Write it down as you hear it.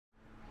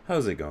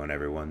How's it going,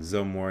 everyone?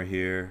 Zumwar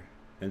here,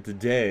 and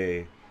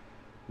today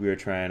we are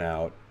trying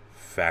out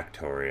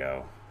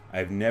Factorio.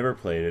 I've never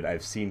played it.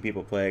 I've seen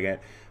people playing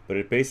it, but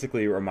it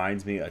basically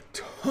reminds me a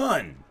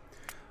ton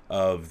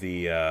of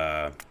the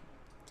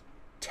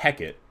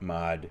Tekkit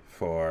mod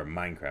for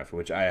Minecraft,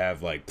 which I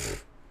have got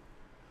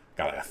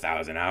like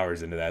 1,000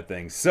 hours into that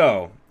thing.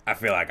 So I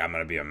feel like I'm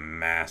gonna be a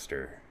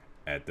master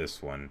at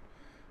this one.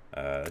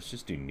 Let's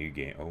just do new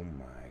game. Oh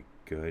my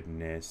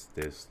goodness,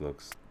 this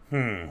looks.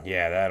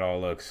 Yeah, that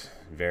all looks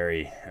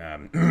very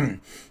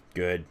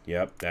good.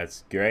 Yep,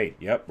 that's great.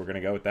 Yep, we're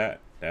gonna go with that.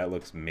 That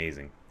looks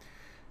amazing.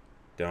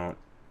 Don't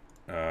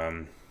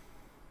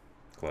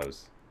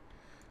close.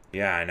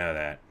 Yeah, I know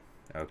that.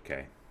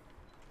 Okay.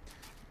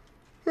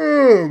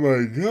 Oh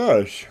my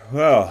gosh.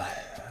 Well,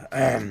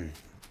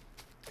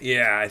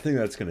 yeah, I think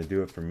that's gonna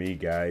do it for me,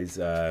 guys.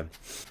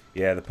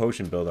 Yeah, the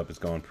potion buildup is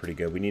going pretty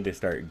good. We need to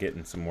start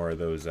getting some more of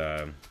those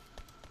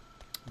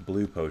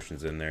blue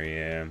potions in there.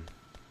 Yeah.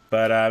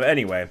 But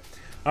anyway,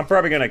 I'm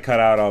probably gonna cut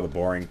out all the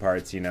boring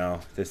parts.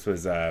 This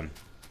was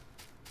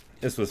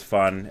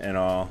fun and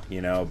all.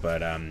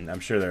 But I'm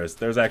sure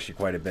there's actually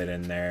quite a bit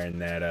in there in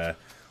that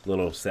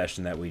little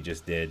session that we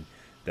just did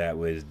that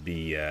would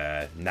be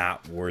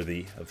not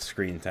worthy of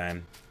screen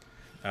time.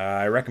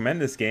 I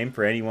recommend this game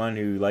for anyone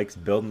who likes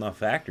building up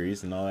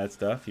factories and all that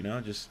stuff.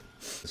 This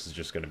is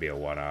just gonna be a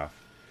one-off.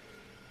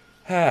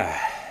 Have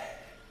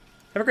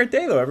a great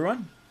day, though,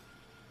 everyone.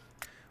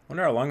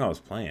 Wonder how long I was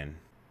playing.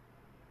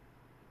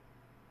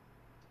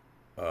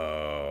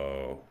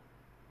 Oh.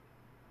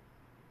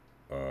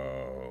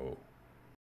 Oh.